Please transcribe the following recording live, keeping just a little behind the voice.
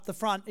the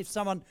front. If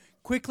someone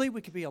quickly,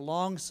 we could be a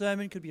long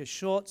sermon, could be a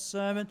short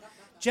sermon.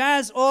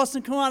 Jazz,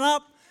 awesome, come on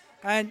up.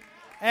 And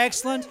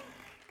excellent.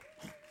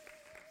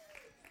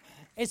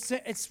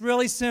 It's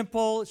really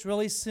simple. It's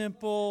really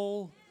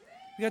simple.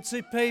 We got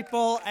two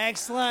people.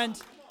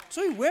 Excellent.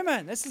 Two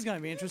women. This is going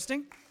to be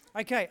interesting.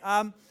 Okay.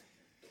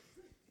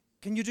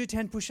 Can you do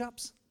 10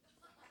 push-ups?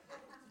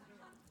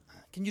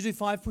 Can you do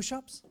 5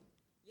 push-ups?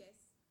 Yes.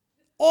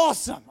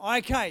 Awesome.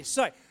 Okay.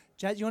 So,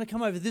 Jazz, you want to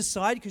come over this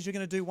side because you're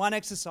going to do one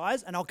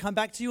exercise, and I'll come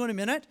back to you in a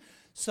minute.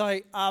 So,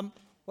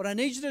 what I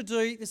need you to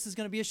do, this is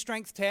going to be a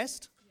strength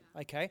test.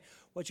 Yeah. Okay.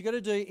 What you got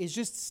to do is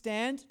just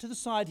stand to the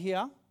side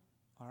here.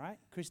 All right,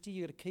 Christy,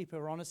 you got to keep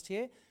her honest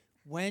here.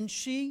 When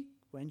she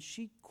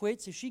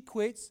quits, if she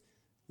quits,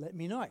 let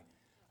me know.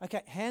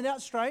 Okay, hand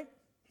out straight.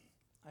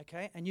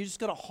 Okay, and you just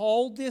got to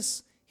hold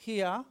this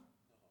here.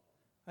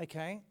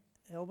 Okay,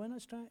 elbow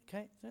not straight.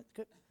 Okay, that's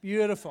good.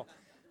 Beautiful.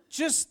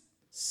 Just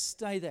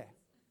stay there.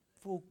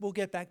 We'll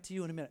get back to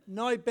you in a minute.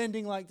 No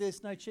bending like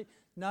this.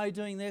 No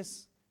doing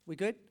this. We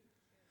good?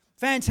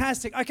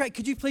 Fantastic. Okay,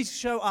 could you please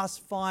show us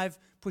 5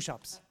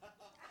 push-ups?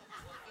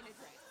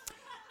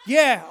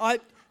 Yeah,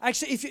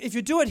 Actually, if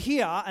you do it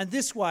here and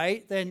this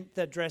way, then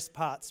the dress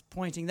part's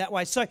pointing that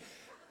way. So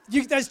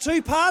there's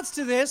 2 parts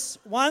to this.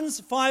 One's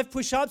 5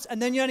 push-ups, and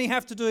then you only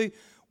have to do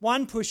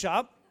 1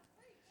 push-up.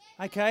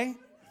 Okay?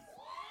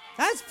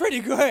 That's pretty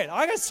good,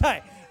 I gotta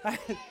say.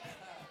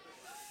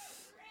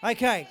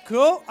 Okay, cool.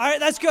 All right,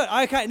 that's good.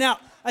 Okay, now,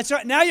 that's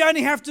right. Now you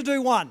only have to do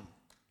 1.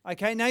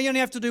 Okay, now you only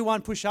have to do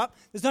 1 push-up.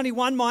 There's only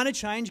 1 minor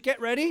change. Get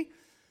ready.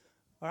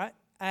 All right.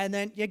 And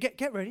then,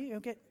 get ready.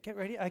 Get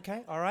ready.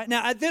 Okay, all right.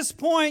 Now, at this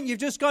point, you've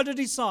just got to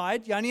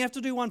decide, you only have to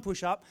do 1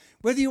 push-up,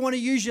 whether you want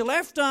to use your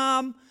left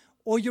arm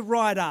or your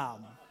right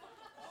arm.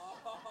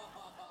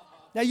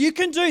 Now, you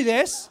can do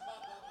this.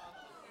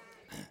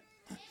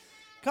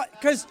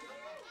 Because...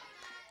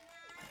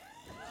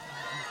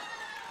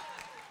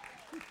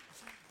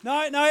 No,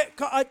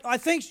 I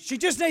think she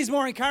just needs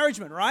more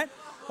encouragement, right?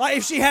 Like,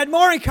 if she had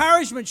more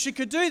encouragement, she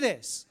could do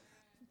this.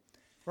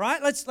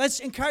 Right? Let's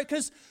encourage...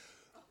 Because...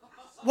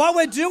 What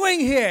we're doing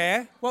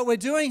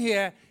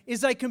here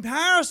is a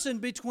comparison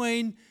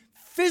between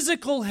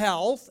physical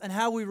health and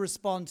how we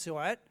respond to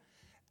it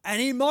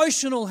and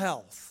emotional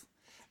health.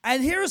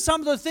 And here are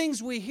some of the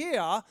things we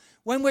hear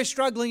when we're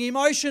struggling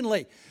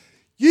emotionally.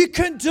 You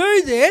can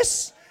do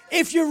this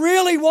if you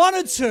really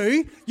wanted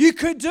to. You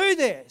could do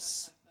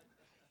this.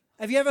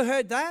 Have you ever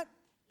heard that?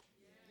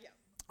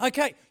 Yeah.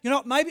 Okay, you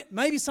know,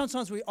 maybe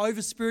sometimes we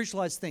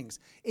over-spiritualize things.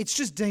 It's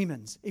just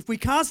demons. If we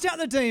cast out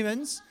the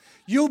demons,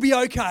 you'll be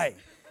okay.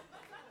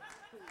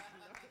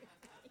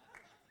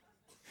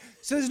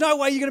 So there's no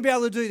way you're going to be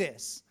able to do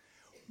this.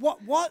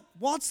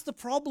 What's the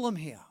problem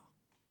here?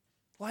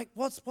 Like,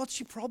 what's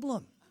your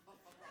problem?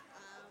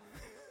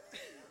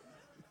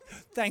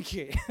 Thank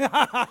you.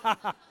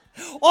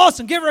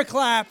 Awesome. Give her a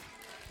clap.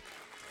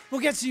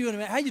 We'll get to you in a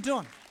minute. How you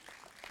doing?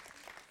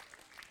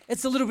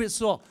 It's a little bit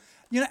sore.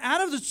 You know, out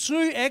of the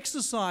 2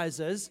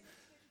 exercises,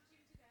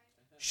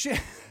 she's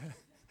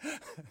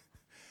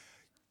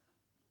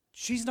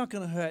not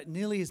going to hurt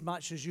nearly as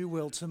much as you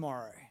will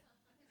tomorrow.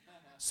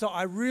 So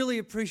I really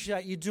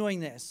appreciate you doing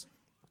this.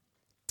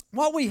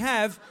 What we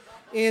have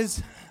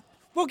is,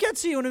 we'll get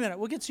to you in a minute.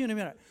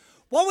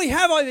 What we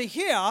have over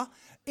here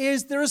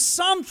is there are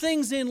some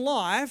things in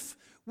life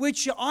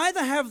which you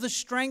either have the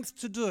strength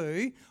to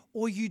do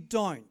or you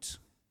don't.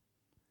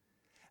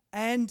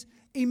 And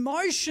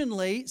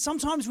emotionally,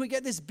 sometimes we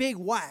get this big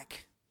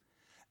whack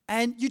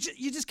and you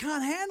just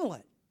can't handle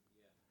it.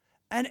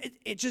 And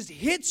it just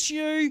hits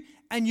you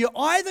and you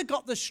either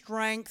got the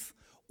strength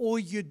or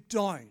you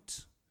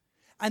don't.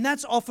 And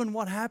that's often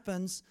what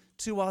happens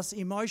to us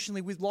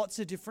emotionally with lots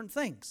of different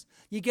things.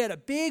 You get a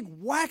big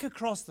whack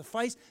across the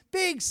face,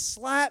 big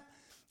slap,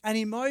 and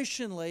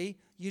emotionally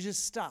you're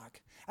just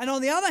stuck. And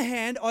on the other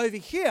hand, over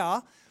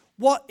here,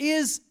 what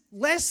is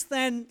less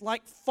than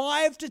like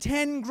 5 to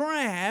 10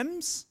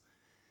 grams,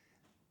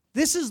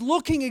 this is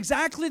looking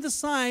exactly the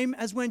same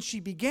as when she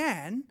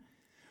began,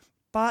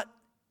 but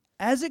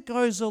as it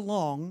goes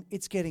along,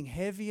 it's getting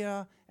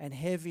heavier and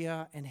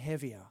heavier and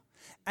heavier.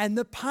 And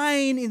the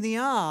pain in the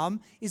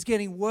arm is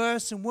getting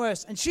worse and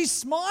worse. And she's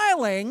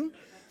smiling,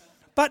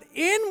 but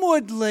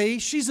inwardly,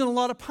 she's in a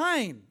lot of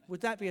pain.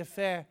 Would that be a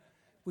fair?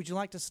 Would you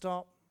like to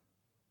stop?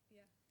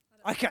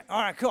 Yeah. Okay,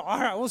 all right, cool. All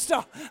right, we'll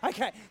stop.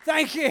 Okay,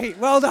 thank you.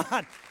 Well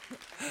done.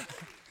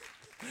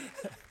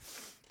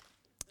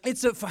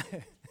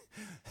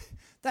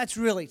 That's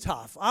really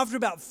tough. After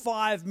about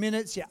 5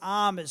 minutes, your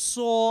arm is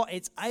sore,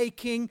 it's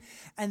aching,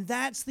 and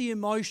that's the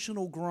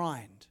emotional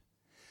grind.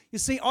 You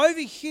see, over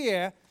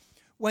here,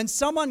 when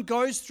someone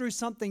goes through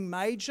something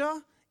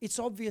major, it's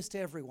obvious to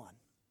everyone.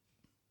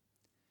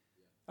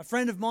 A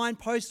friend of mine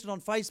posted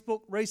on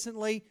Facebook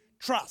recently,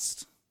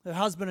 trust. Her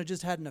husband had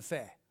just had an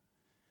affair.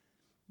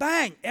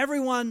 Bang!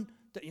 Everyone,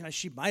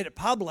 she made it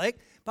public,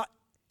 but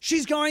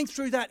she's going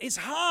through that. It's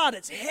hard,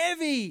 it's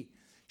heavy.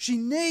 She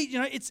needs,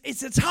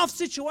 it's a tough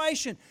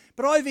situation.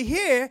 But over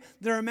here,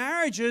 there are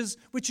marriages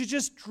which are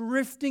just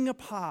drifting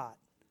apart.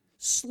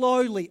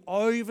 slowly,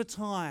 over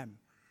time,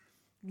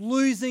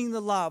 losing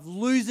the love,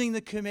 losing the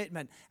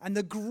commitment, and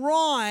the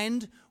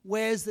grind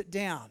wears it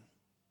down.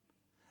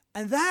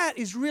 And that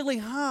is really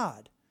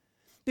hard,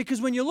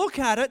 because when you look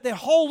at it, they're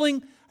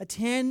holding a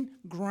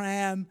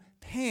 10-gram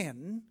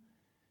pen,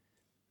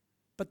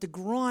 but the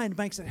grind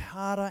makes it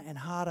harder and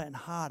harder and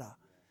harder.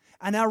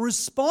 And our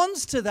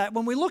response to that,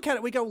 when we look at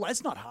it, we go, well,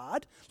 that's not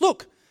hard.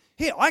 Look,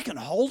 here, I can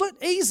hold it,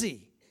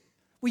 easy.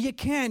 Well, you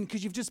can,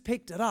 because you've just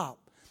picked it up.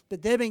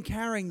 But they've been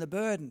carrying the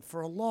burden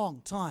for a long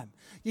time.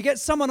 You get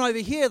someone over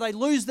here, they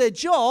lose their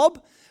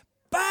job,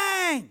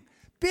 bang!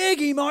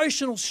 Big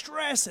emotional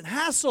stress and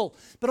hassle.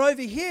 But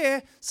over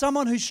here,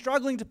 someone who's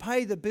struggling to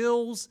pay the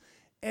bills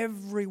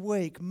every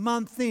week,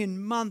 month in,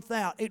 month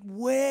out, it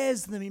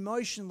wears them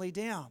emotionally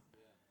down.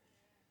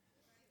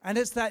 And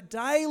it's that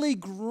daily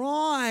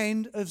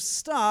grind of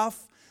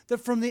stuff that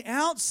from the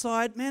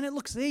outside, man, it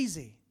looks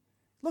easy.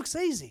 It looks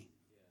easy.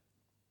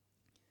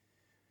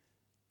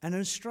 And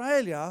in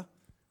Australia,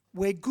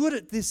 we're good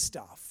at this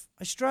stuff.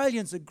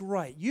 Australians are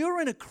great.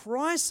 You're in a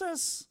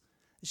crisis,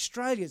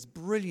 Australia's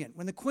brilliant.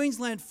 When the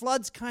Queensland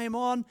floods came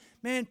on,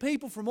 man,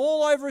 people from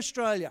all over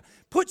Australia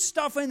put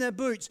stuff in their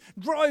boots,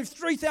 drove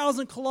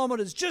 3,000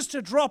 kilometres just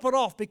to drop it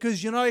off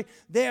because,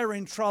 they're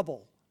in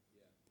trouble.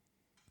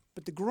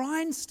 But the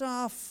grind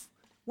stuff,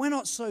 we're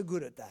not so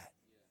good at that.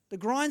 The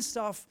grind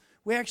stuff,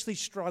 we actually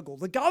struggle.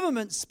 The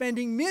government's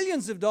spending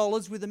millions of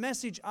dollars with the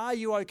message, "Are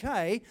you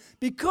okay?"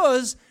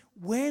 because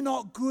we're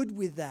not good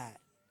with that.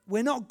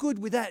 We're not good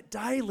with that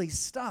daily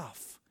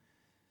stuff.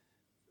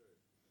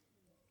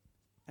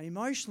 And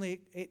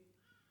emotionally,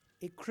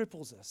 it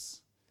cripples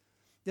us.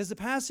 There's a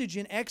passage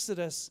in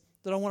Exodus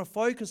that I want to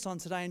focus on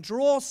today and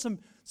draw some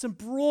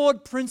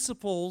broad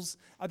principles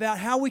about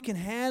how we can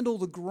handle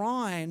the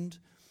grind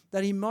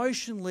that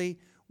emotionally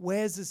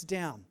wears us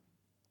down.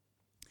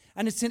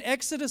 And it's in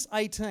Exodus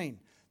 18.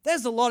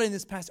 There's a lot in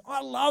this passage.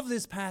 I love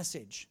this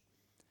passage.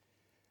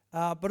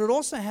 But it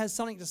also has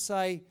something to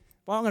say,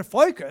 well, I'm going to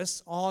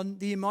focus on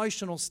the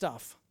emotional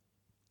stuff.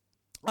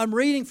 I'm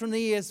reading from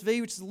the ESV,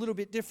 which is a little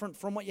bit different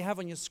from what you have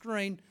on your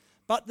screen,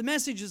 but the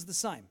message is the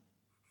same.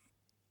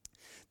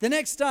 The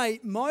next day,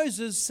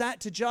 Moses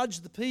sat to judge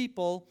the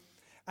people,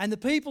 and the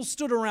people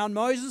stood around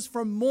Moses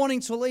from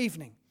morning till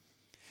evening.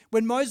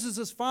 When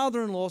Moses'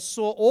 father-in-law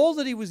saw all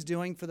that he was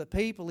doing for the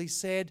people, he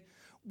said,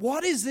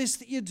 "What is this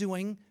that you're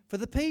doing for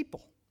the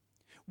people?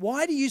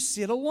 Why do you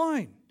sit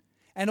alone?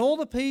 And all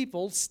the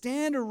people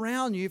stand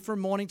around you from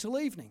morning till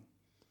evening."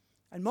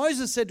 And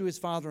Moses said to his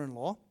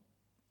father-in-law,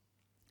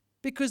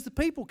 "Because the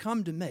people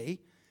come to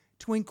me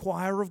to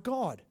inquire of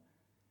God.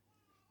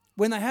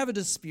 When they have a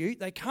dispute,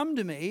 they come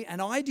to me,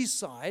 and I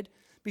decide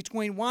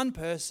between one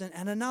person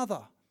and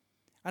another.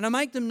 And I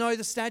make them know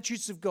the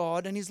statutes of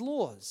God and his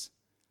laws."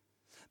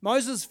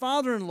 Moses'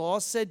 father-in-law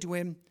said to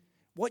him,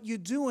 "What you're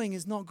doing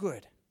is not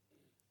good.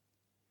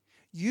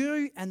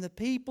 You and the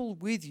people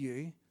with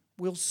you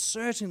will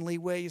certainly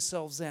wear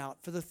yourselves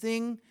out, for the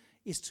thing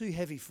is too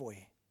heavy for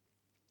you.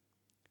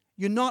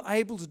 You're not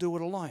able to do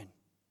it alone.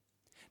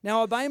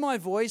 Now obey my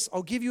voice,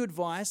 I'll give you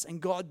advice, and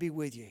God be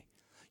with you.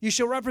 You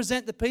shall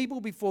represent the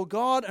people before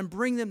God and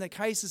bring them their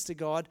cases to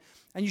God,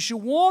 and you shall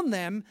warn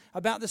them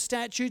about the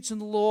statutes and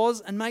the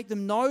laws and make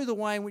them know the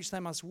way in which they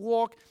must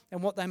walk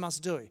and what they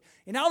must do."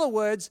 In other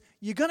words,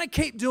 you're going to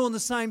keep doing the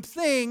same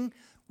thing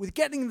with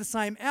getting the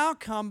same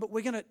outcome, but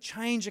we're going to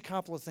change a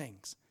couple of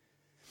things.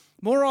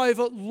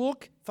 "Moreover,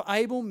 look for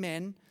able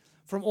men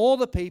from all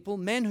the people,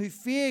 men who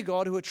fear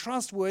God, who are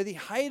trustworthy,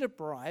 hate a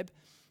bribe,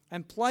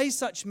 and place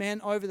such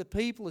men over the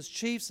people as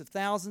chiefs of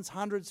thousands,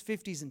 hundreds,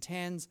 fifties, and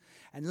tens,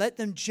 and let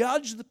them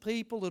judge the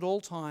people at all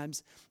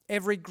times.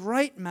 Every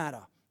great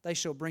matter they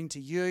shall bring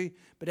to you,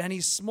 but any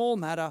small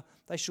matter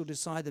they shall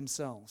decide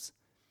themselves.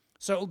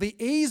 So it will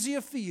be easier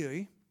for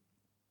you,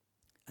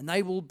 and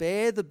they will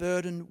bear the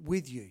burden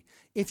with you.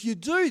 If you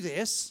do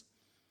this,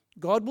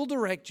 God will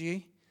direct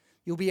you,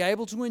 you'll be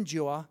able to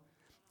endure,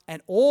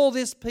 and all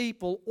this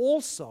people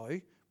also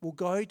will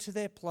go to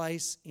their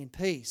place in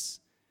peace."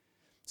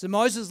 So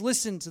Moses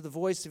listened to the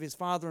voice of his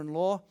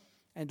father-in-law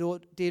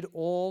and did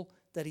all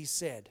that he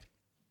said.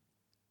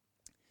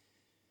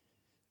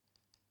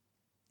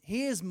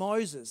 Here's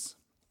Moses.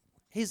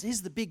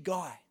 He's the big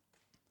guy.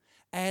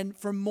 And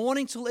from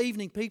morning till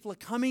evening, people are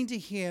coming to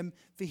him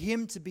for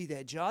him to be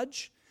their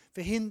judge,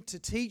 for him to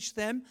teach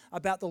them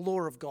about the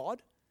law of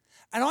God.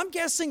 And I'm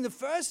guessing the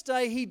first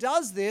day he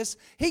does this,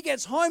 he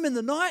gets home in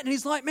the night and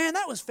he's like, "Man,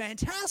 that was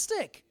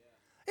fantastic.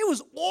 It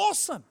was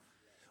awesome.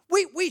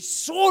 We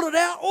sorted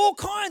out all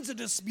kinds of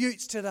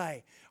disputes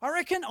today." I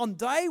reckon on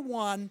day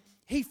one,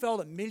 he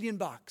felt $1 million.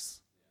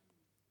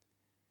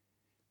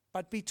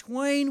 But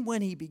between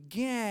when he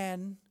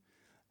began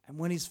and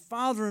when his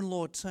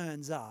father-in-law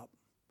turns up,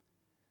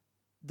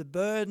 the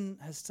burden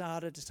has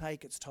started to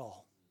take its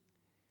toll.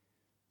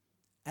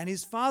 And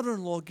his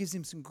father-in-law gives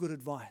him some good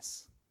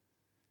advice.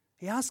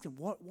 He asks him,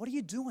 what are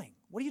you doing?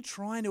 What are you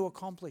trying to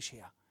accomplish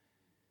here?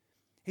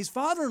 His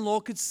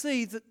father-in-law could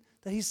see that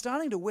he's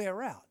starting to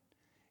wear out.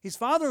 His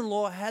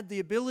father-in-law had the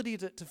ability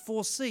to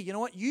foresee, you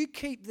know what, you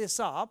keep this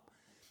up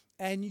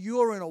and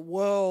you're in a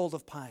world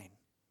of pain.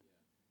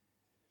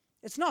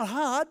 It's not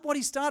hard. What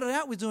he started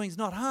out with doing is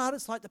not hard.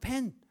 It's like the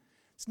pen.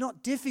 It's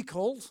not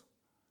difficult,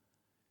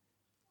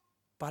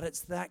 but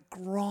it's that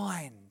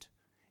grind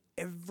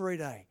every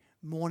day,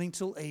 morning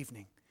till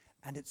evening,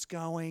 and it's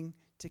going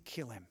to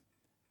kill him.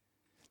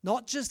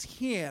 Not just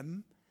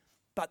him,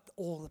 but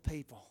all the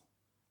people.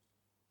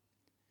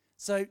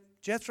 So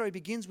Jethro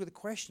begins with a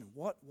question.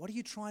 What are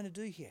you trying to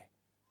do here?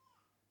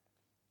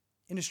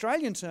 In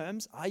Australian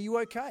terms, are you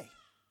okay?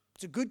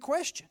 It's a good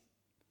question.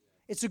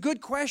 It's a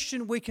good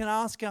question we can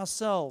ask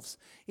ourselves.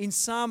 In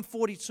Psalm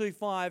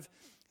 42:5,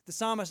 the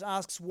psalmist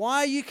asks, "Why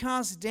are you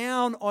cast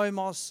down, O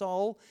my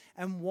soul,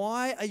 and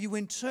why are you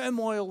in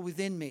turmoil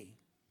within me?"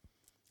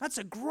 That's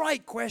a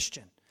great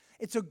question.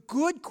 It's a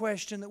good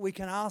question that we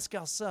can ask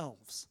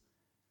ourselves.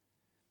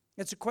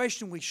 It's a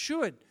question we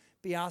should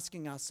be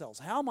asking ourselves.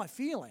 How am I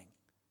feeling?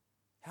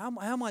 How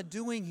am I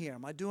doing here?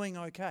 Am I doing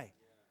okay?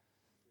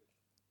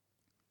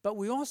 But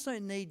we also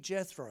need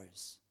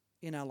Jethros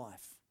in our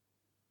life.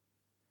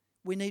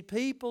 We need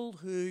people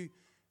who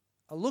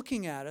are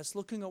looking at us,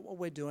 looking at what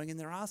we're doing, and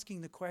they're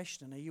asking the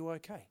question, are you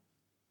okay?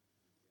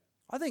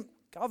 I think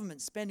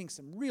government's spending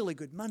some really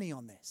good money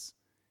on this.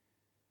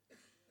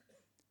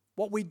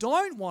 What we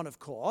don't want, of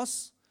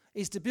course,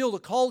 is to build a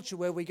culture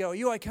where we go, are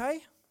you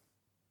okay?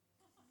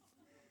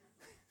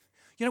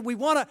 You know, we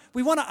want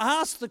to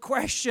ask the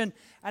question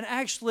and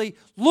actually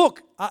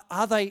look,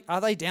 are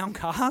they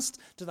downcast?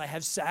 Do they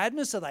have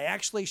sadness? Are they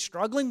actually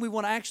struggling? We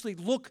want to actually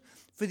look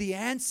for the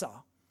answer.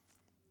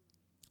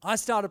 I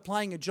started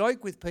playing a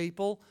joke with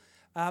people.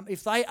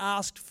 If they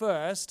asked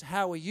first,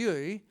 how are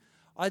you?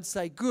 I'd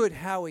say, good,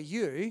 how are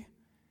you?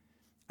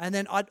 And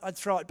then I'd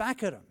throw it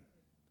back at them.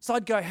 So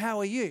I'd go, how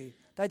are you?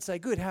 They'd say,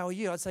 good, how are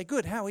you? I'd say,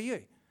 good, how are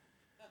you?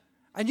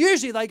 And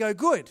usually they go,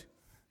 good.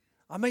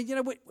 I mean, you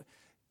know,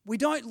 we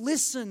don't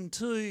listen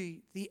to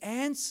the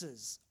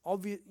answers,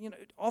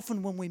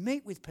 often when we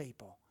meet with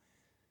people.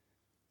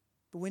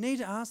 But we need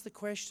to ask the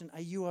question,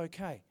 are you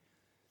okay?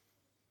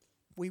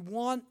 We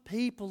want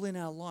people in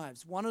our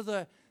lives. One of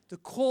the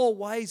core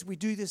ways we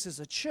do this as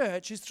a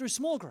church is through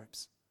small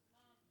groups.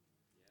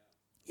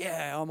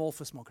 Yeah, I'm all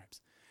for small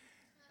groups.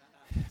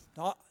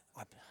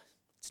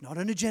 It's not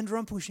an agenda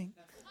I'm pushing.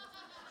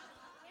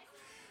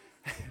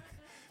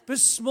 But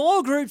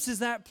small groups is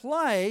that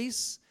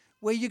place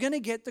where you're going to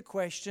get the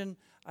question,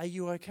 are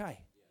you okay?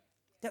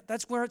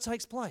 That's where it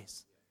takes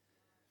place.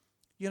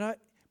 You know,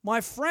 my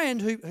friend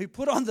who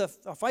put on the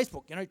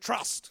Facebook,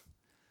 trust.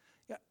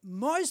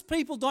 Most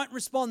people don't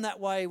respond that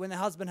way when their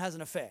husband has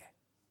an affair.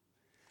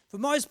 For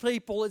most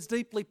people, it's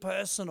deeply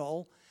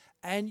personal,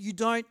 and you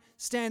don't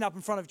stand up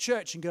in front of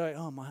church and go,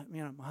 oh, my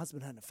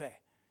husband had an affair.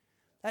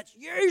 That's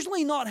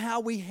usually not how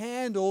we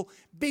handle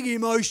big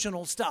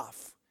emotional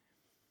stuff.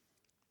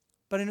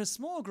 But in a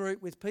small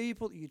group with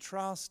people that you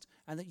trust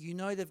and that you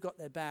know they've got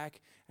their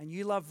back and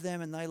you love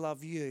them and they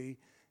love you,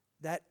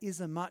 that is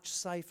a much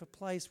safer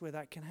place where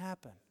that can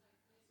happen.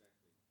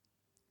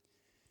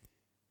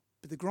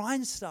 But the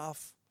grind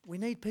stuff, we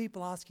need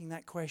people asking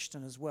that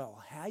question as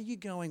well. How are you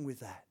going with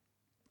that?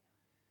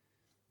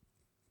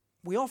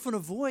 We often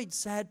avoid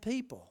sad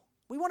people.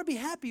 We want to be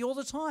happy all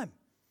the time.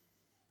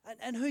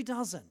 And who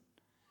doesn't?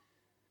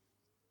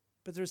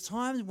 But there's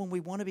times when we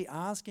want to be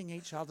asking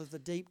each other the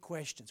deep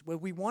questions, where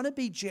we want to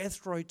be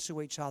Jethro to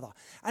each other.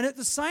 And at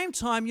the same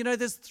time,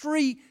 there's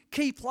three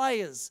key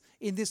players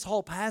in this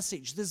whole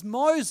passage. There's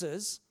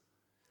Moses,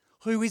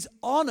 who is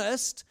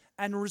honest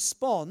and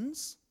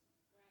responds,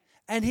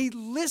 and he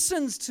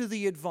listens to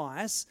the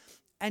advice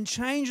and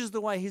changes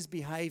the way he's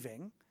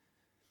behaving.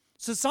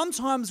 So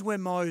sometimes we're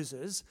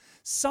Moses,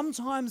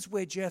 sometimes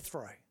we're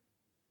Jethro.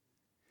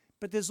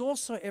 But there's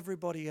also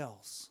everybody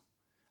else.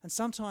 And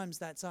sometimes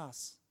that's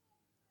us.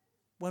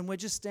 When we're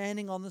just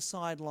standing on the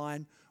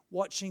sideline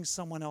watching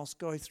someone else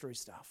go through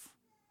stuff.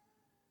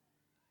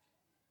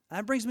 And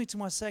that brings me to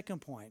my second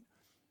point.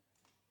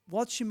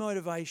 What's your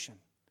motivation?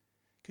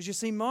 Because you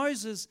see,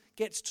 Moses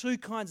gets two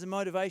kinds of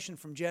motivation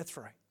from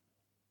Jethro.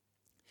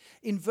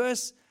 In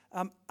verse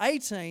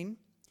 18,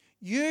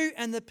 you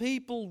and the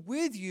people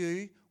with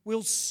you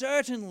will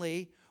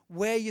certainly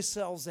wear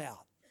yourselves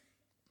out.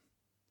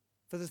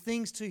 For the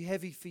thing's too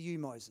heavy for you,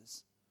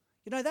 Moses.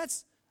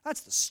 That's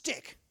the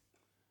stick.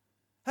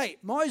 Hey,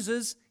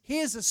 Moses,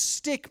 here's a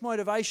stick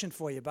motivation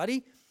for you,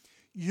 buddy.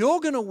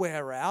 You're going to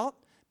wear out,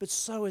 but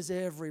so is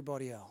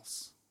everybody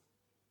else.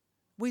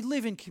 We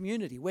live in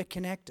community. We're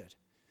connected.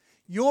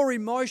 Your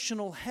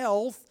emotional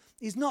health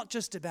is not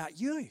just about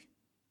you.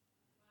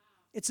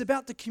 It's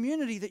about the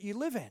community that you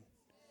live in.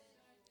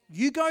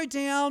 You go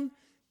down,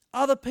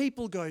 other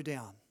people go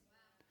down.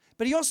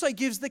 But he also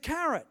gives the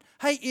carrot.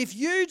 Hey, if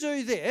you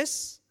do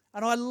this,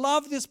 and I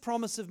love this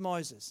promise of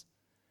Moses,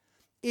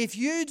 if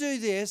you do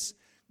this,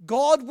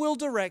 God will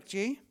direct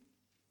you,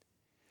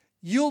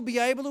 you'll be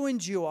able to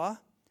endure,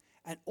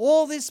 and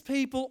all this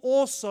people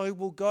also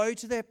will go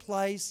to their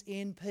place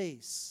in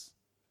peace.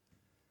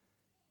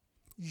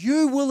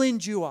 You will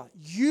endure,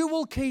 you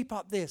will keep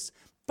up this,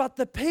 but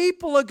the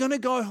people are going to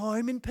go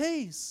home in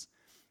peace.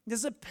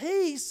 There's a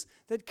peace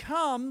that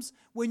comes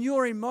when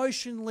you're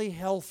emotionally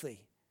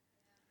healthy.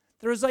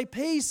 There is a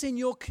peace in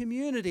your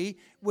community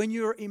when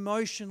you're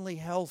emotionally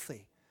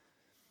healthy.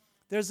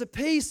 There's a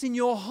peace in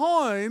your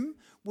home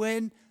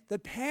when the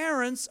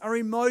parents are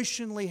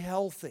emotionally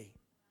healthy.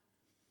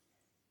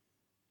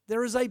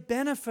 There is a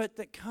benefit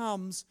that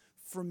comes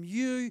from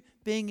you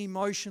being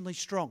emotionally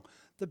strong.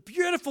 The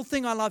beautiful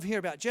thing I love here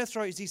about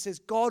Jethro is he says,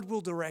 God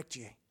will direct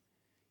you.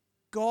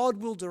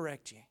 God will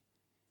direct you.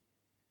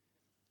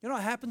 You know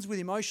what happens with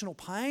emotional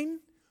pain?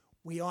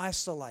 We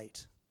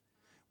isolate.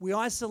 We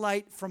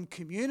isolate from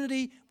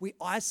community. We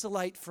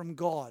isolate from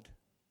God.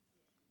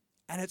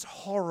 And it's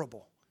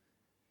horrible.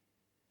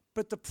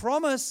 But the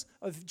promise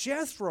of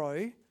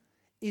Jethro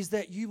is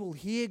that you will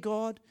hear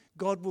God.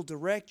 God will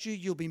direct you.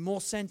 You'll be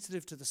more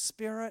sensitive to the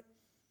Spirit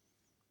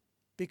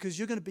because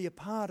you're going to be a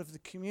part of the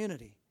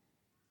community.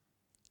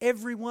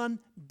 Everyone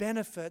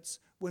benefits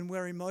when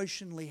we're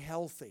emotionally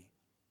healthy.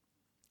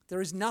 There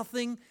is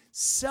nothing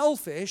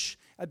selfish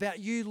about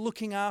you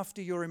looking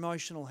after your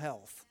emotional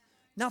health.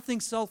 Nothing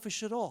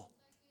selfish at all.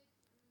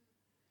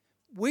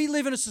 We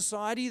live in a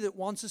society that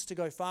wants us to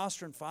go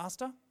faster and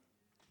faster.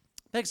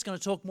 Beck's going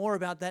to talk more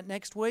about that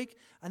next week,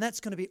 and that's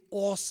going to be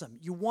awesome.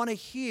 You want to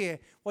hear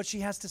what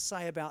she has to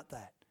say about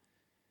that.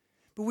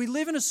 But we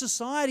live in a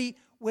society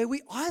where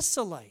we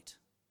isolate.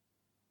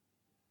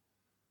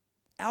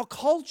 Our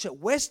culture,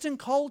 Western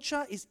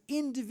culture, is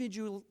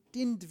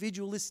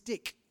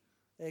individualistic.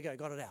 There you go,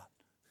 got it out.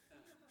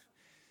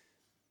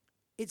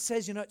 It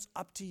says, it's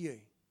up to you.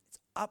 It's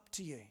up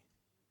to you.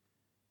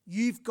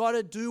 You've got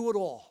to do it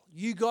all.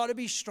 You've got to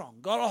be strong.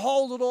 Got to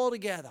hold it all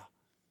together.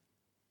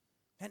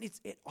 And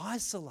it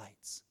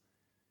isolates.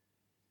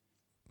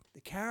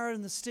 The carrot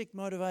and the stick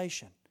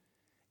motivation.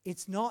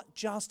 It's not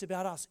just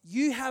about us.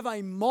 You have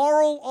a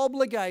moral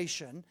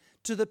obligation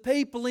to the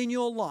people in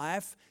your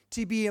life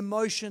to be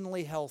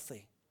emotionally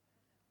healthy.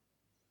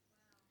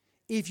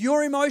 If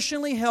you're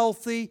emotionally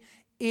healthy,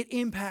 it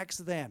impacts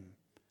them.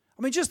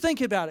 I mean, just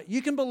think about it.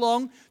 You can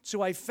belong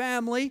to a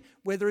family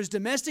where there is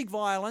domestic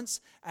violence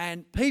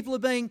and people are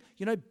being,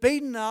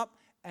 beaten up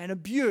and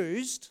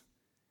abused.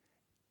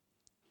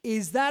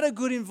 Is that a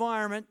good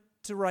environment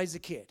to raise a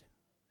kid?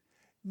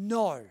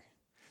 No.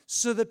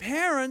 So the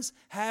parents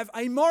have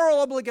a moral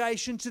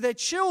obligation to their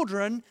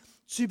children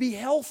to be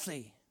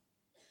healthy.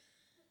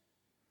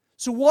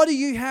 So what do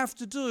you have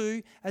to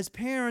do as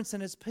parents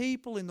and as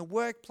people in the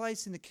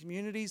workplace, in the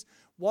communities?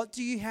 What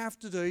do you have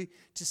to do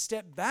to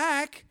step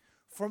back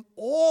from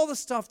all the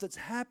stuff that's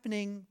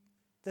happening,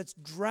 that's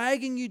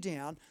dragging you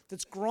down,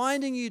 that's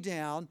grinding you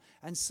down,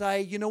 and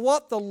say, you know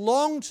what? The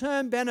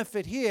long-term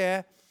benefit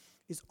here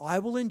is I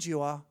will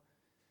endure,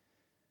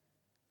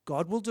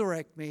 God will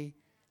direct me,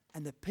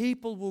 and the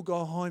people will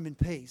go home in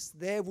peace.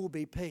 There will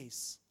be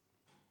peace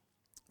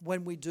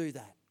when we do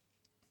that.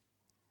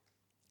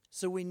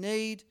 So we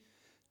need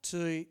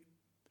to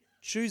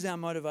choose our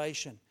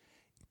motivation.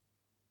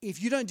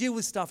 If you don't deal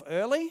with stuff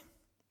early,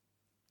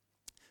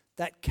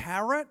 that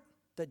carrot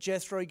that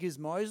Jethro gives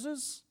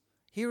Moses,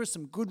 here are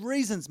some good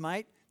reasons,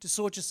 mate, to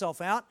sort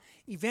yourself out,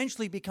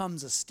 eventually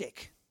becomes a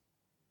stick.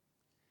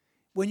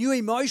 When you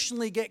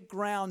emotionally get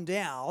ground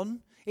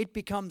down, it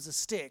becomes a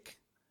stick.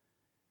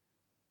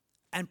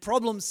 And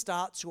problems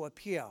start to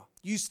appear.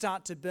 You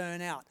start to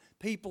burn out.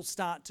 People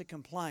start to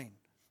complain.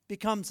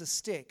 Becomes a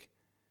stick.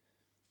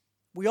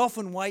 We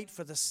often wait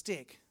for the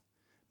stick.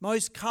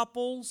 Most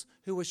couples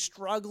who are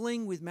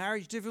struggling with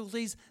marriage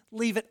difficulties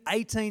leave it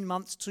 18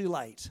 months too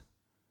late.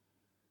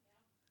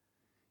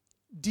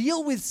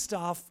 Deal with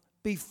stuff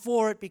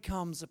before it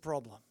becomes a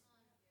problem.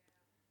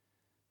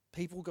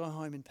 People go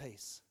home in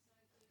peace.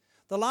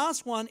 The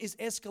last one is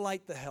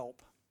escalate the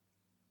help.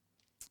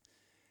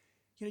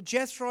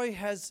 Jethro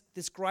has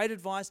this great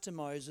advice to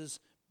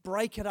Moses,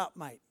 break it up,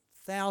 mate.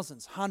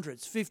 Thousands,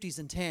 hundreds, 50s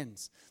and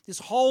 10s. This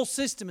whole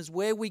system is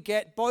where we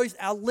get both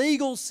our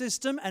legal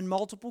system and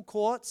multiple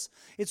courts.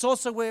 It's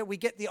also where we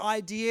get the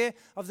idea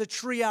of the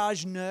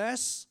triage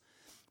nurse,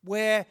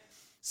 where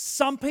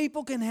some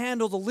people can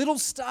handle the little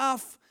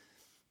stuff,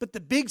 but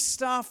the big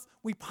stuff,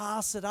 we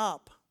pass it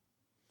up.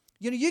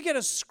 You get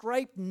a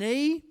scraped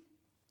knee,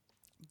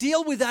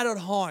 deal with that at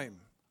home.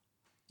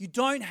 You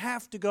don't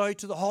have to go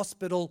to the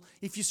hospital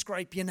if you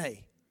scrape your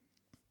knee.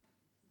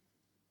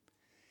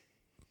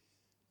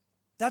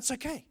 That's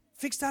okay.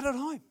 Fix that at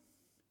home.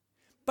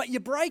 But you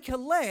break a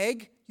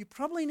leg, you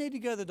probably need to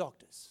go to the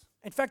doctors.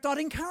 In fact, I'd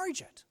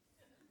encourage it.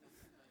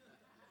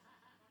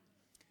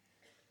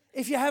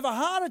 If you have a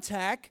heart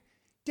attack,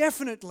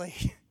 definitely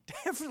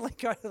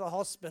go to the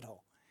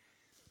hospital.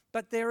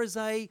 But there's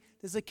a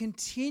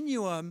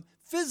continuum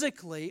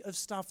physically of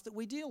stuff that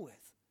we deal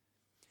with.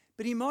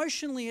 But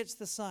emotionally, it's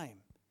the same.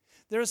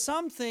 There are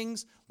some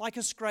things like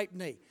a scraped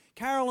knee.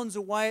 Carolyn's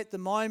away at the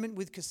moment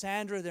with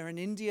Cassandra. They're in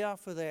India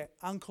for their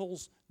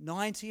uncle's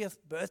 90th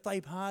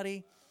birthday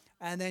party.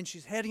 And then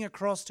she's heading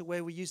across to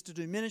where we used to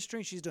do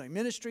ministry. She's doing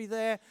ministry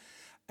there.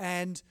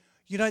 And,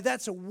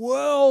 that's a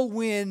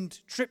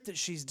whirlwind trip that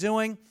she's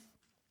doing.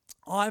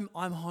 I'm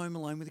home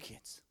alone with the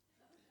kids.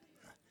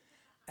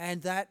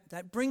 And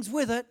that brings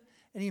with it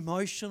an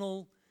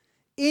emotional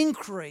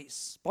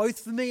increase, both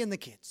for me and the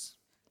kids.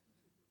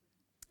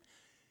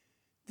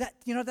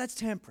 That's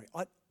temporary.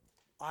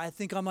 I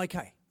think I'm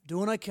okay,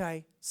 doing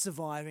okay,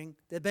 surviving.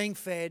 They're being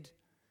fed,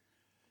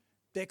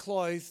 they're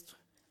clothed.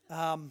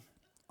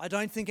 I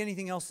don't think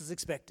anything else is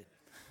expected.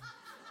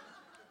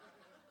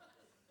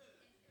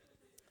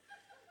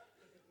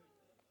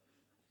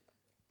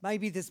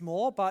 Maybe there's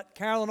more, but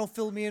Carolyn will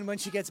fill me in when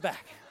she gets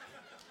back.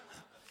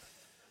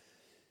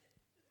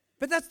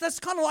 But that's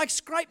kind of like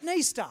scraped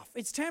knee stuff.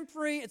 It's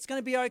temporary, it's going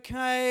to be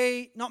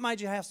okay, not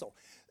major hassle.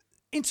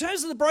 In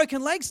terms of the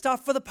broken leg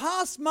stuff, for the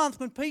past month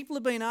when people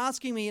have been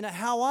asking me,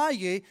 how are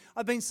you?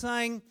 I've been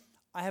saying,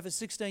 I have a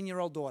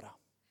 16-year-old daughter.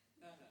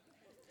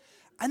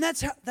 And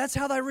that's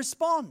how they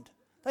respond.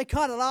 They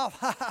kind of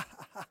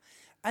laugh,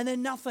 and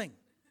then nothing.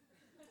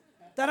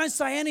 They don't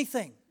say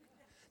anything.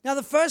 Now,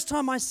 the first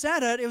time I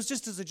said it was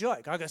just as a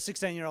joke. I got a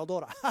 16-year-old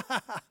daughter.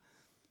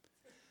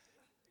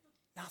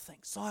 Nothing,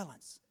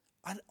 silence.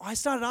 I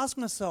started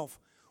asking myself,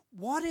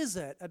 what is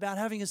it about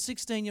having a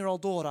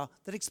 16-year-old daughter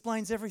that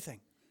explains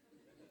everything?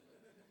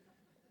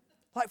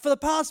 Like for the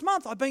past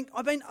month, I've been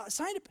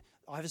saying it.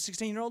 I have a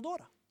 16-year-old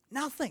daughter.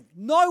 Nothing.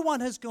 No one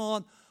has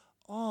gone,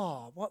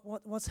 oh,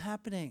 what's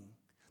happening?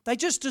 They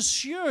just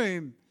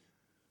assume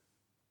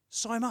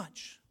so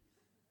much.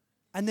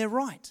 And they're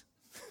right.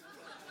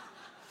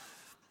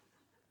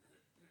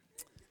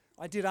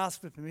 I did ask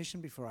for permission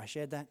before I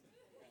shared that.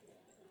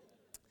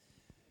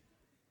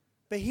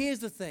 But here's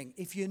the thing.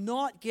 If you're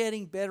not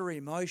getting better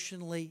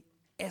emotionally,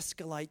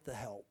 escalate the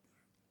help.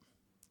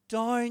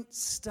 Don't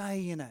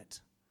stay in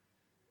it.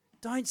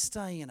 Don't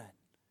stay in it.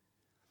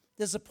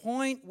 There's a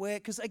point where,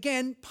 because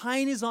again,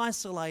 pain is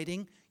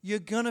isolating. You're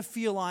going to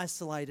feel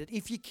isolated.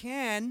 If you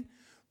can,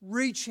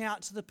 reach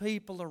out to the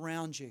people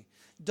around you.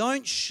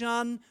 Don't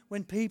shun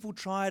when people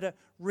try to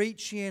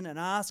reach in and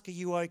ask, are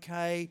you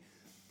okay?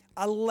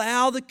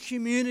 Allow the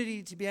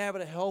community to be able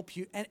to help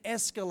you and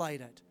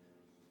escalate it.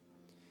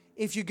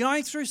 If you're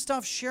going through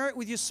stuff, share it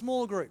with your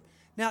small group.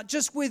 Now,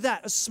 just with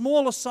that, a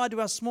small aside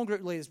to our small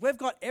group leaders, we've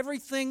got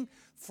everything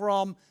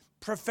from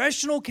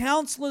professional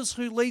counselors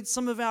who lead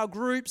some of our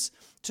groups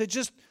to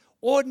just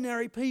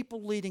ordinary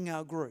people leading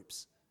our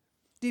groups.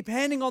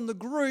 Depending on the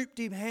group,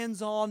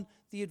 depends on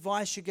the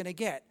advice you're going to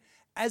get.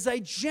 As a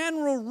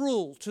general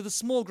rule to the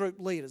small group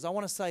leaders, I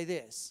want to say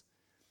this.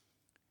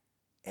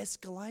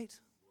 Escalate.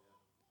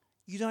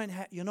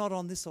 You're not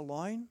on this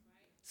alone.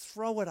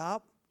 Throw it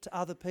up to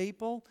other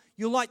people.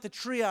 You're like the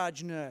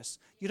triage nurse.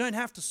 You don't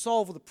have to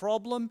solve the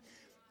problem,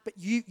 but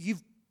you're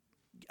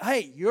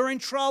in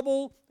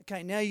trouble.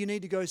 Okay, now you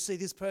need to go see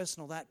this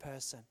person or that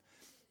person.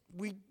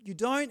 You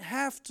don't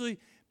have to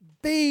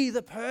be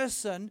the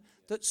person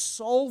that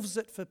solves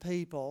it for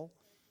people,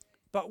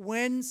 but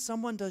when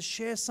someone does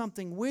share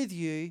something with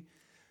you,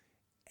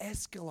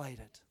 escalate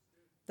it.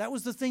 That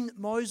was the thing that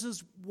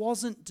Moses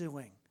wasn't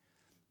doing.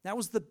 That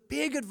was the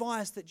big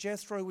advice that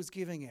Jethro was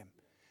giving him.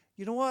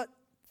 You know what?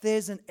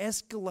 There's an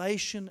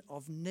escalation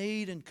of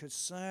need and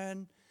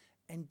concern,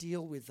 and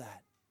deal with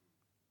that.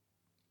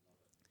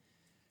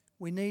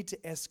 We need to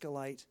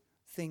escalate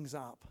things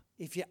up.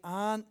 If you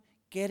aren't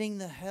getting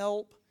the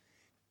help,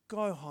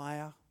 go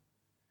higher.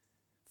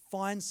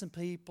 Find some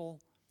people.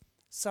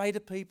 Say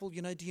to people,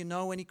 do you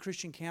know any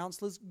Christian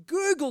counselors?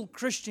 Google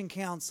Christian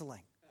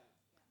counseling.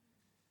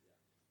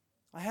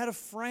 I had a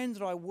friend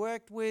that I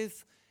worked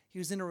with. He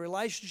was in a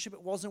relationship,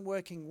 it wasn't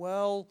working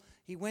well.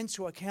 He went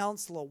to a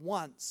counselor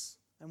once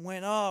and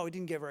went, he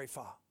didn't get very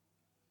far.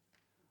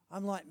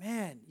 I'm like,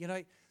 man,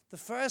 the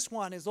first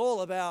one is all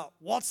about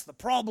what's the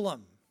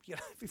problem,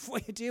 before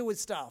you deal with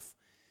stuff.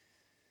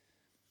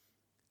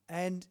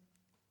 And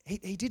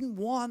he didn't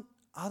want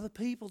other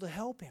people to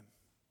help him.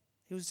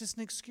 It was just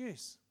an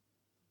excuse.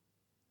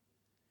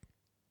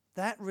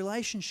 That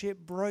relationship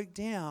broke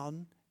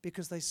down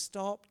because they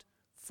stopped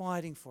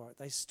fighting for it.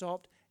 They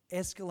stopped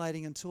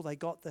escalating until they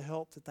got the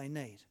help that they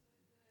need.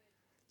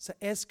 So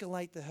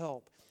escalate the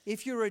help.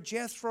 If you're a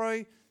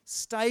Jethro,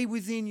 stay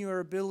within your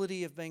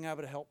ability of being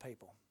able to help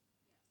people.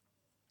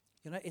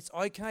 It's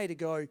okay to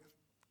go,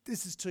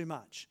 this is too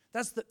much.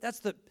 That's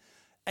the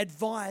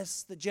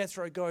advice that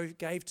Jethro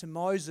gave to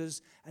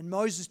Moses, and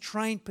Moses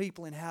trained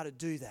people in how to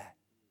do that.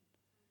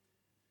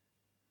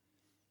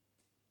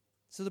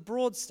 So the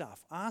broad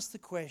stuff, ask the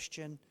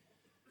question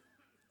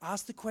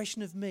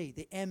of me,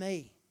 the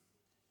ME.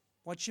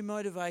 What's your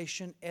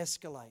motivation?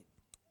 Escalate.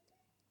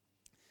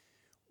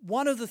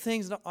 One of the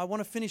things that I want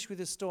to finish with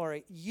this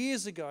story.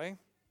 Years ago,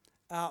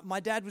 my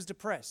dad was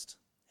depressed.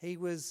 He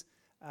was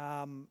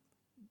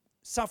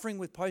suffering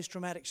with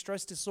post-traumatic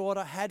stress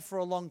disorder, had for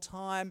a long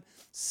time.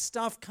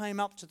 Stuff came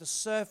up to the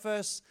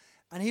surface,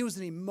 and he was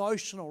an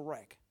emotional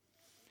wreck.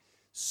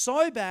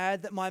 So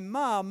bad that my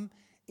mum,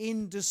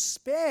 in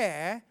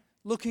despair,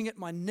 looking at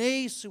my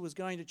niece who was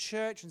going to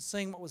church and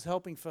seeing what was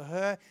helping for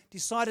her,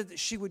 decided that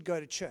she would go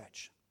to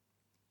church.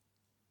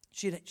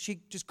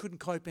 She just couldn't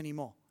cope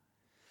anymore.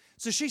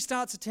 So she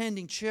starts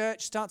attending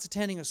church, starts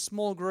attending a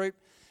small group,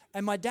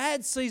 and my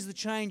dad sees the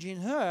change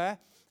in her,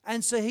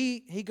 and so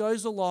he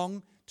goes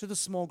along to the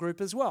small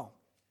group as well.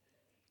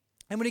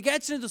 And when he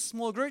gets into the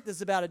small group,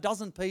 there's about a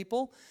dozen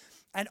people.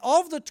 And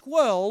of the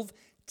 12,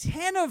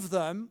 10 of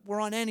them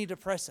were on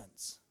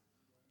antidepressants.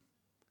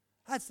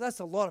 That's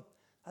a lot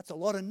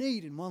of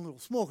need in one little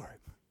small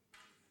group.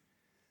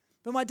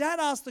 But my dad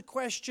asked the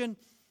question,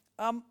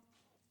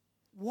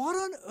 what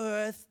on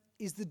earth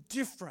is the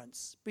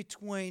difference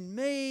between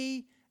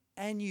me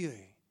and you?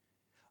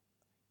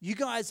 You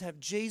guys have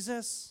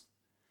Jesus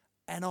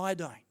and I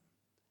don't.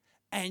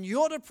 And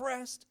you're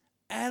depressed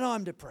and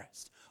I'm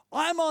depressed.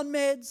 I'm on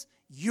meds,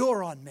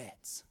 you're on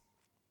meds.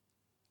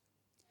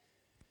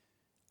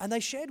 And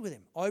they shared with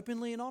him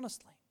openly and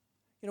honestly.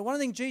 You know, one of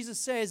the things Jesus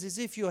says is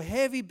if you're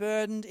heavy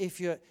burdened, if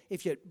you're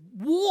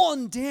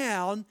worn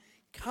down,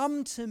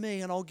 come to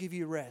me and I'll give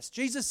you rest.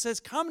 Jesus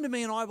says, come to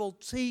me and I will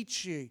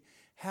teach you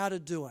how to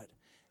do it,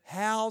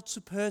 how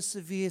to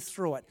persevere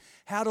through it,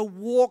 how to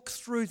walk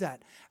through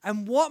that.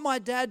 And what my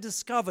dad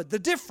discovered, the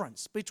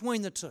difference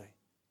between the two,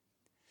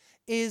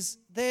 is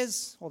there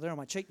are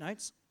my cheat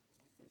notes.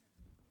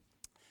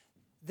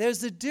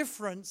 There's a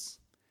difference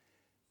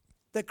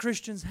that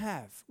Christians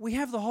have. We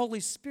have the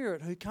Holy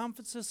Spirit who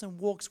comforts us and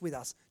walks with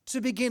us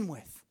to begin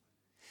with.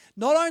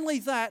 Not only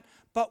that,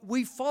 but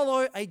we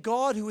follow a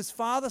God who is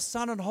Father,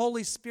 Son, and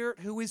Holy Spirit,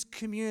 who is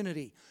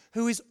community,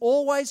 who is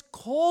always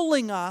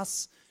calling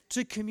us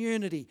to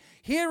community.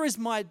 Here is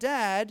my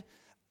dad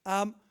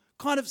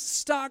kind of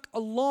stuck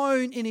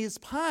alone in his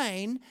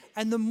pain,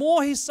 and the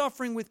more he's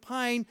suffering with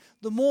pain,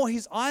 the more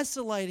he's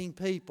isolating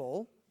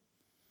people.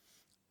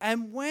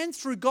 And when,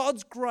 through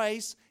God's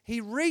grace, he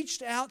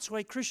reached out to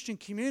a Christian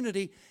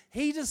community,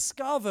 he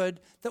discovered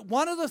that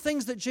one of the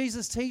things that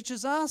Jesus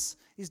teaches us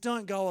is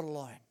don't go it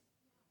alone.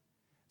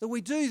 That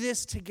we do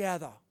this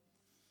together.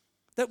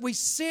 That we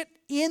sit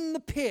in the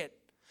pit.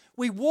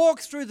 We walk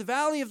through the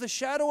valley of the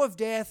shadow of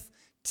death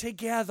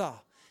together.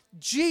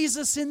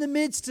 Jesus in the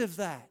midst of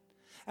that.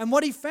 And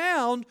what he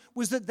found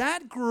was that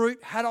that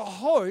group had a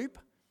hope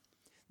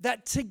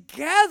that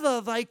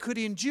together they could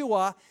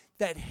endure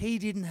that he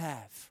didn't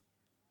have.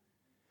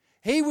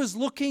 He was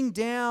looking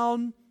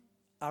down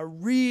a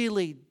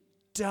really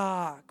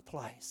dark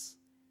place.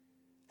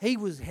 He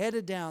was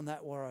headed down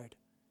that road.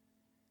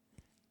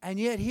 And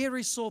yet here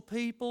he saw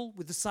people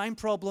with the same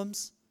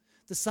problems,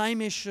 the same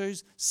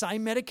issues,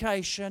 same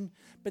medication,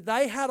 but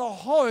they had a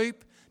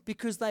hope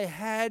because they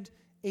had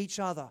each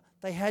other.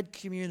 They had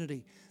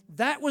community.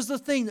 That was the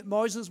thing that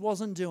Moses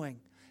wasn't doing.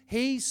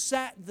 He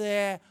sat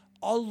there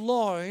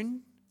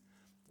alone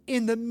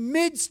in the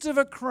midst of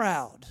a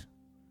crowd.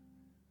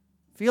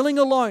 Feeling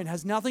alone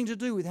has nothing to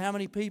do with how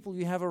many people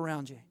you have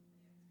around you.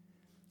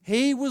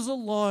 He was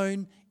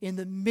alone in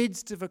the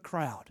midst of a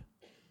crowd.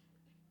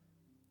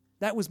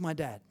 That was my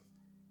dad.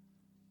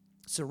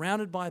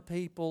 Surrounded by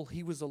people,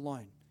 he was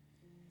alone.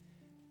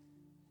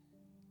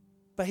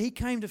 But he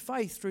came to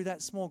faith through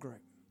that small group.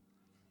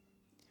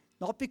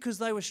 Not because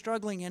they were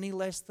struggling any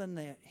less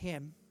than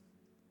him,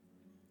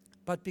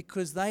 but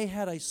because they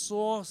had a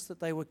source that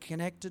they were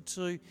connected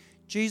to.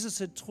 Jesus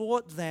had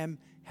taught them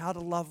how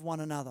to love one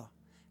another,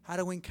 how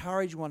to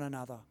encourage one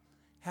another,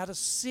 how to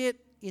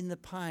sit in the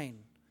pain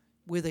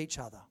with each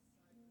other.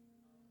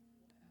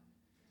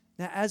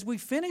 Now, as we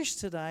finish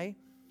today,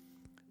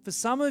 for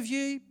some of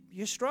you,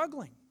 you're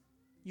struggling.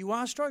 You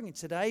are struggling.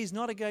 Today is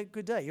not a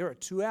good day. You're a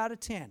 2 out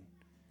of 10.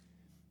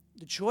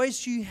 The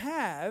choice you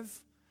have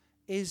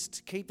is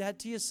to keep that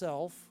to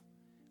yourself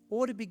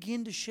or to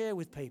begin to share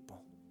with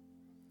people.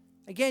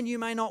 Again, you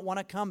may not want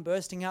to come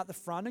bursting out the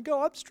front and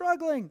go, I'm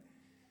struggling.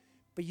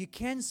 But you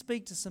can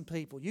speak to some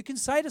people. You can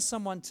say to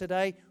someone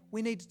today,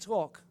 we need to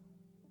talk.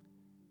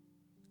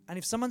 And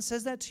if someone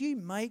says that to you,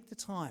 make the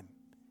time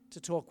to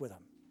talk with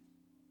them.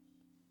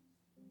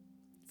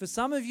 For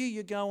some of you,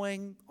 you're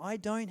going, I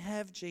don't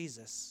have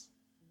Jesus.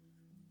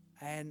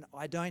 And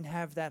I don't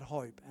have that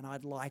hope. And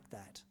I'd like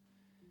that.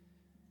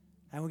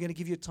 And we're going to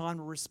give you time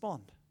to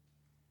respond.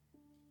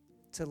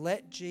 To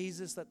let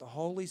Jesus, let the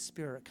Holy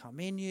Spirit come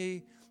in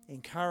you,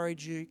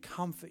 encourage you,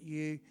 comfort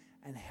you,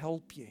 and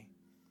help you.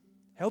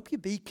 Help you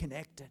be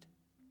connected.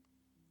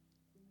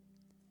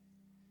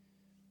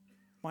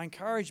 My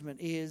encouragement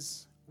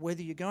is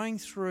whether you're going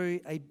through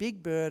a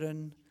big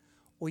burden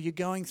or you're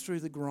going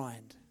through the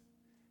grind,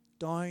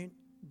 don't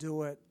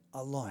do it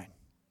alone.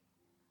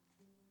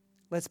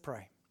 Let's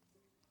pray.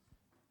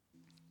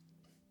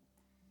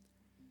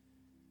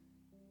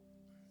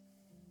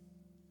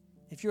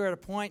 If you're at a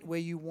point where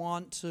you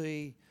want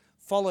to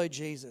follow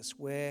Jesus,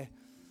 where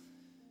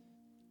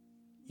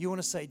you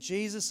want to say,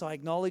 Jesus, I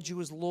acknowledge you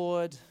as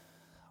Lord.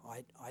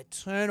 I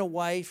turn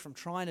away from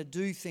trying to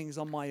do things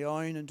on my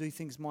own and do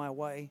things my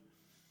way,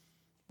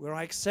 where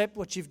I accept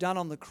what you've done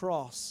on the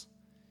cross,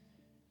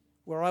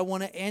 where I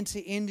want to enter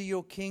into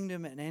your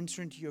kingdom and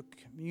enter into your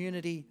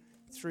community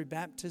through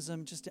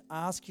baptism. Just to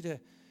ask you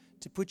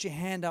to put your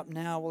hand up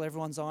now while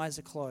everyone's eyes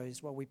are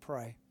closed while we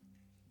pray.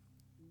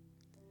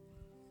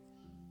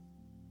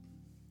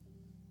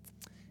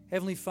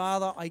 Heavenly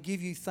Father, I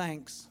give you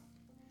thanks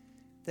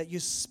that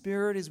your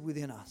Spirit is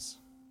within us,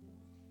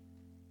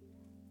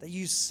 that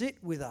you sit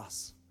with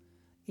us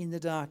in the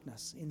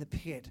darkness, in the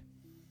pit,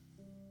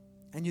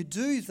 And you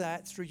do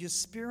that through your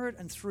Spirit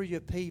and through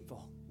your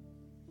people.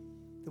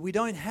 That we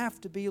don't have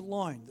to be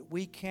alone, that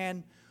we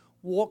can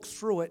walk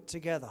through it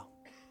together.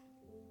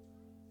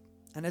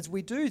 And as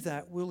we do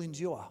that, we'll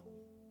endure.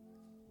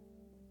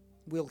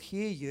 We'll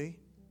hear you,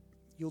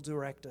 you'll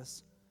direct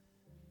us,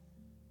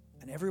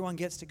 and everyone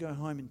gets to go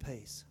home in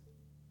peace.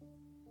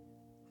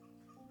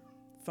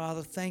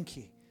 Father, thank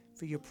you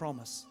for your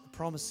promise, the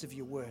promise of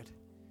your word.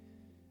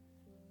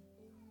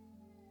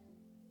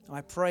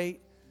 I pray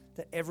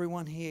that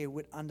everyone here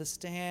would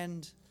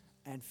understand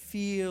and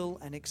feel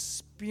and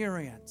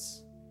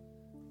experience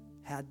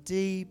how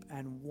deep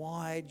and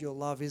wide your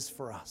love is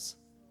for us.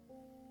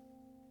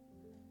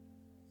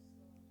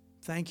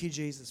 Thank you,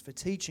 Jesus, for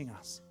teaching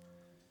us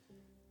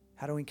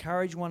how to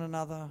encourage one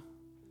another,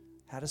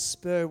 how to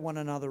spur one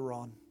another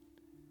on,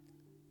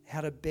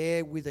 how to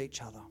bear with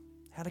each other,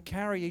 how to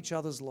carry each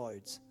other's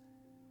loads.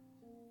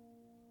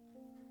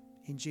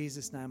 In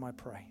Jesus' name I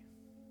pray.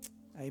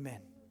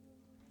 Amen.